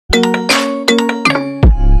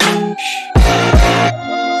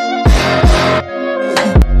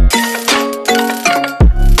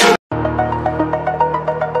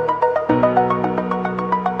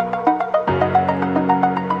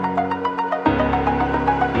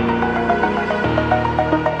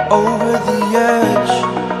over the edge.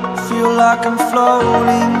 Feel like I'm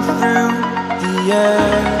floating through the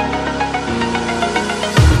air.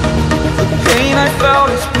 The pain I felt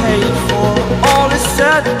is paid for, all is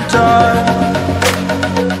said and done.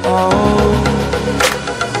 Oh,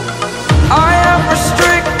 I am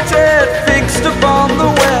restricted, fixed upon the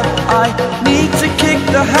web. I need to kick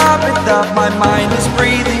the habit that my mind is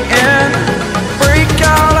breathing in. Break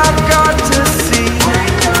out, I've got to see.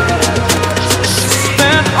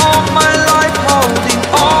 Spent all my life holding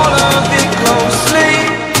all of it closely.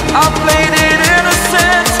 I played it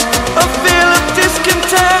innocent, a feel of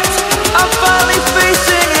discontent. I'm finally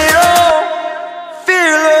facing it all,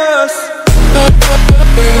 fearless.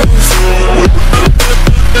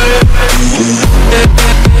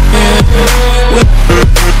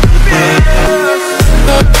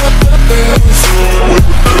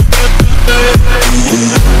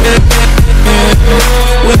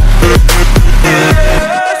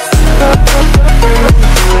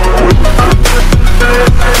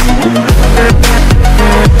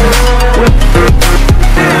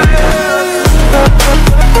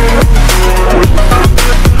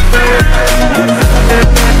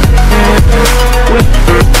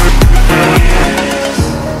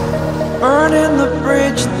 Burning the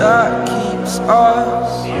bridge that keeps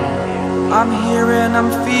us. I'm here and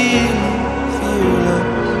I'm feeling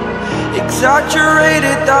fearless.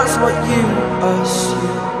 Exaggerated, that's what you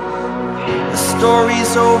assume. The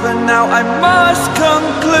story's over now, I must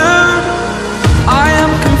conclude. I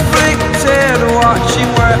am conflicted, watching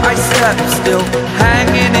where I step still,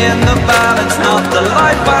 hanging in the balance. Not the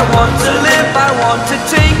life I want to live, I want to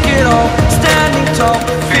take it all. Standing tall,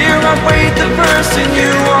 fear outweighed the person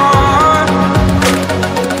you are.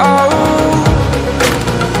 Oh,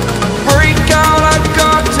 break out, I've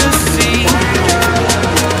got to see.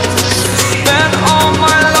 Spent all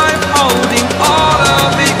my life holding all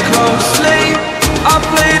of it closely. I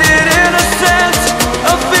played it innocent,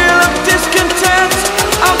 a feel of discontent.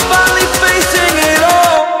 I'm finally facing it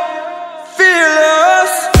all,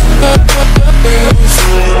 fearless.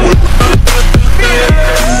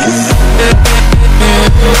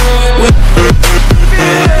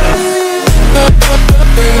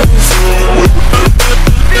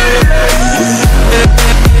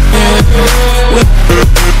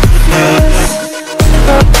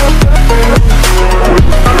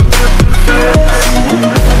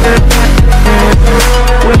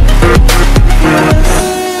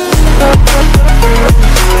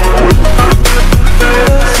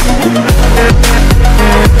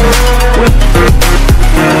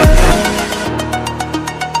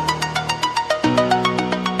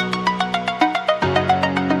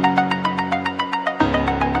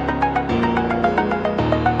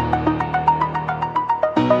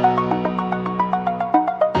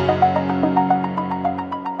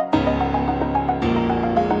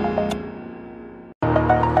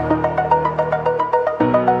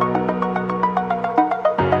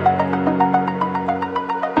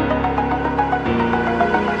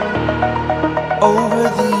 Over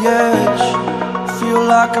the edge, feel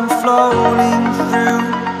like I'm floating through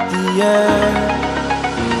the air.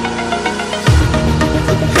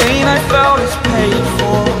 The pain I felt is paid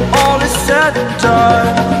for, all is said and done.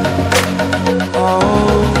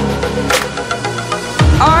 Oh,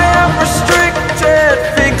 I am restricted,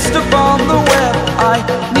 fixed upon the web. I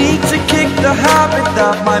need to kick the habit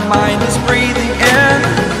that my mind is breathing in.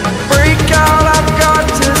 Break out, I've got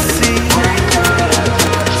to see.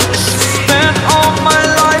 Spent all my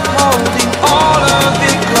life holding all of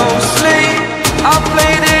it closely. I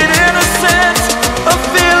played it innocent, a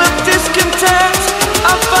feel of discontent.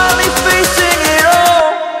 I'm finally facing it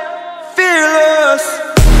all, fearless.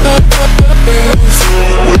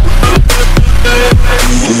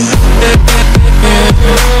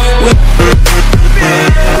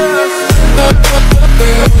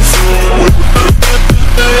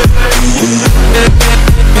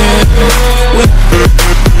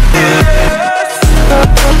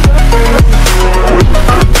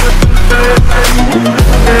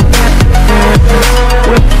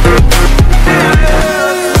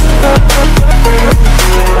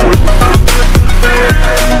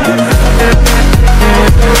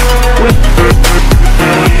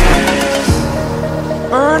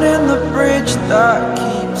 Burning the bridge that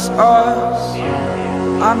keeps us.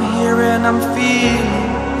 I'm here and I'm feeling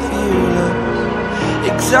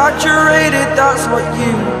fearless. Exaggerated, that's what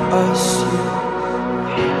you assume.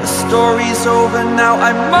 The story's over now,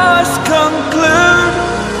 I must conclude.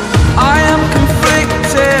 I am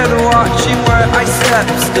conflicted, watching where I step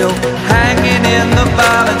still, hanging in the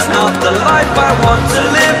balance. Not the life I want to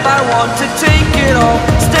live, I want to take it all.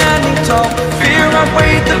 Standing tall, fear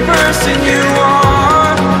wait the person you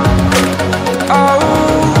are. Oh,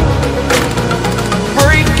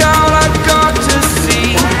 break out, I've got to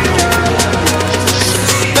see.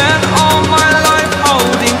 Spent all my life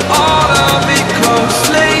holding all of it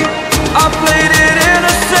closely. I played it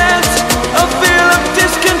innocent, a feel of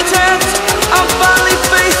discontent. I'm finally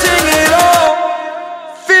facing it all,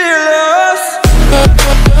 fearless.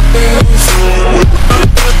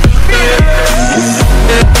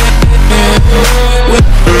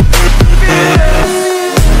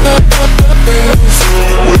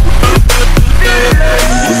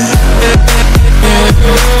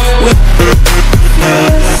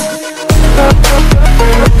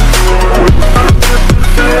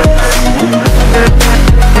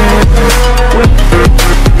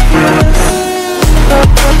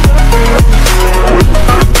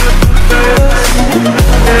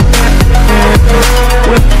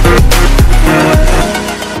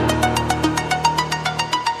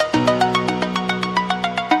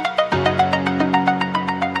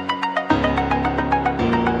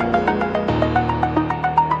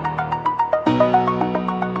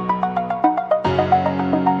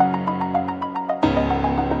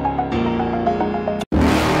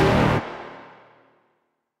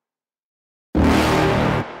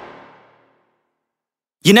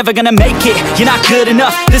 You're never gonna make it, you're not good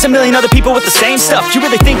enough. There's a million other people with the same stuff. You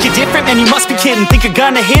really think you're different? Man, you must be kidding. Think you're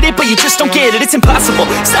gonna hit it, but you just don't get it. It's impossible,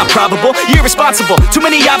 it's not probable, you're irresponsible. Too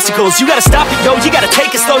many obstacles, you gotta stop it, yo. You gotta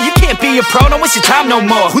take it slow, you can't be a pro. Don't waste your time no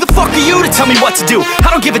more. Who the fuck are you to tell me what to do? I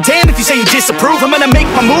don't give a damn if you say you disapprove. I'm gonna make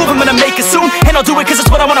my move, I'm gonna make it soon. And I'll do it cause it's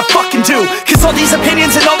what I wanna fucking do. Cause all these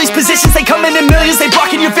opinions and all these positions, they come in millions, they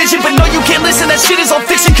blocking your vision. But no, you can't listen, that shit is all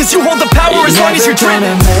fiction. Cause you hold the power as long as you're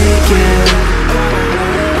dreaming.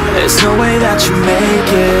 There's no way that you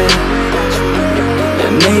make it.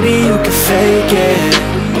 And maybe you can fake it,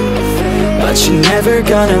 but you're never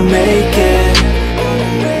gonna make it.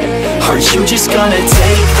 Are you just gonna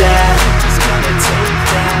take that?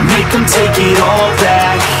 Make them take it all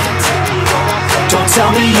back. Don't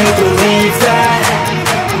tell me you believe that.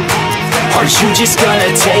 Are you just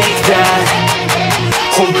gonna take that?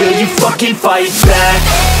 Or will you fucking fight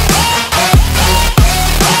back?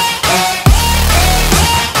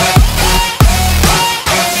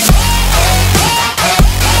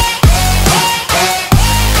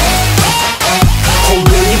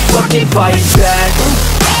 Fucking fight back.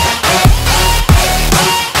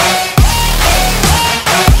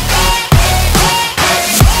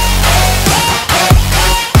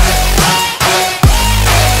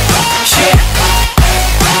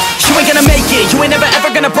 You ain't gonna make it, you ain't never ever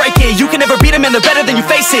gonna break it. You can never beat them and they're better than you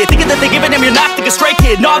face it. Thinking that they give a damn, you're not thinking straight,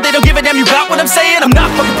 kid. No, they don't give a damn, you got what I'm saying? I'm not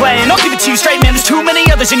fucking playing, I'll give it to you straight, man. There's too many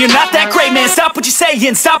others and you're not that great, man. Stop what you're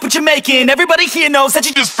saying, stop what you're making. Everybody here knows that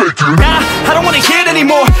you just faking. Nah, I don't wanna hear it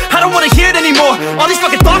anymore, I don't wanna hear it anymore. All these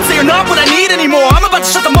fucking thoughts, they are not what I need anymore. I'm about to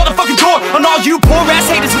shut the motherfucking door on all you poor ass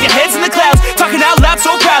haters with your heads in the clouds, talking out loud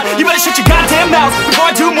so proud. You better shut your goddamn mouth before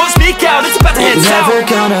I do more speak out. It's about to head south. Never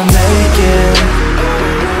gonna make it.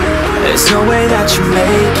 There's no way that you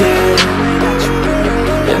make it.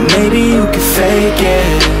 And maybe you can fake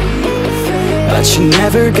it, but you're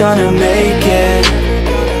never gonna make it.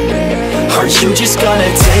 Are you just gonna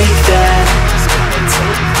take that?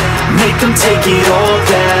 Make them take it all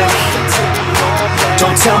back.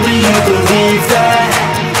 Don't tell me you believe that.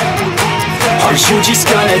 Are you just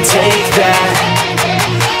gonna take that?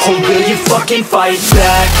 Or will you fucking fight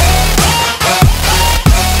back?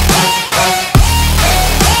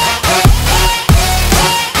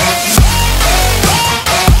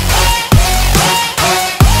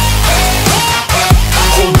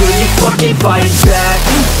 Fucking fight back.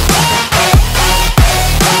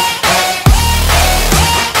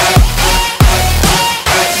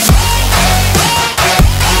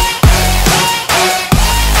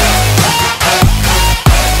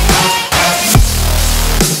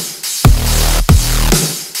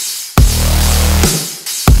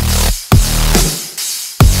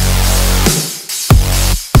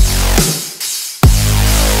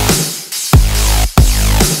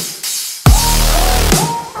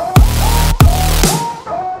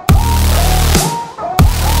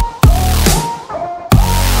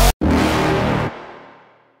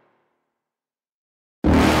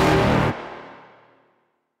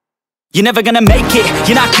 You're never gonna make it,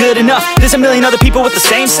 you're not good enough. There's a million other people with the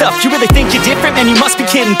same stuff. You really think you're different? Man, you must be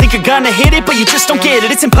kidding. Think you're gonna hit it, but you just don't get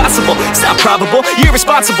it. It's impossible, it's not probable, you're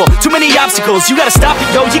irresponsible. Too many obstacles, you gotta stop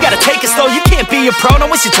it, yo. You gotta take it slow, you can't be a pro.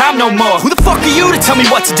 Don't waste your time no more. Who the fuck are you to tell me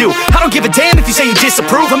what to do? I don't give a damn if you say you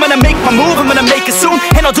disapprove. I'm gonna make my move, I'm gonna make it soon.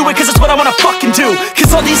 And I'll do it cause it's what I wanna fucking do.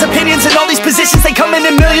 Cause all these opinions and all these positions, they come in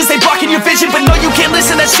millions, they blocking your vision. But no, you can't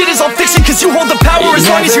listen, that shit is all fiction. Cause you hold the power as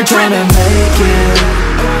long as you're dreaming.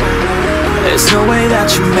 There's no way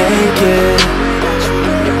that you make it.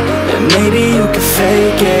 And maybe you can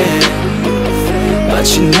fake it, but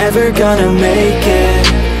you're never gonna make it.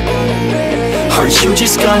 Aren't you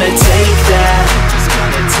just gonna take that?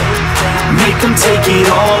 Make them take it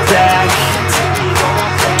all back.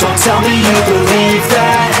 Don't tell me you believe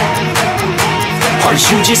that. Aren't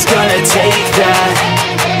you just gonna take that?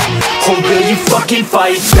 Or will you fucking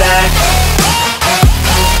fight back?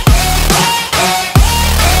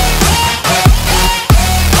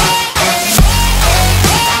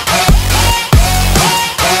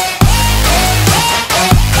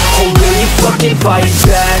 Fucking fight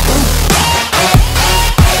back.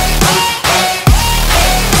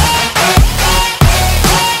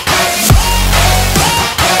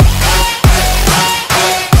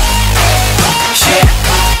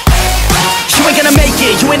 You ain't gonna make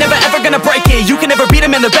it, you ain't never ever gonna break it. You can never beat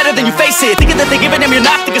them and they're better than you, face it. Thinking that they give a damn, you're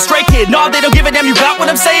not thinking straight, kid. No, they don't give a damn, you got what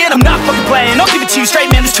I'm saying? I'm not fucking playing, I'll give it to you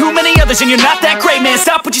straight, man. There's too many others and you're not that great, man.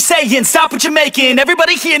 Stop what you're saying, stop what you're making.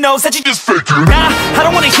 Everybody here knows that you just faking. Nah, I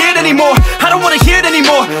don't wanna hear it anymore, I don't wanna hear it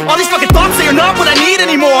anymore. All these fucking thoughts, they are not what I need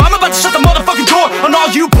anymore. I'm about to shut the motherfucking door on all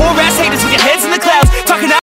you poor ass haters with your heads in the clouds, talking out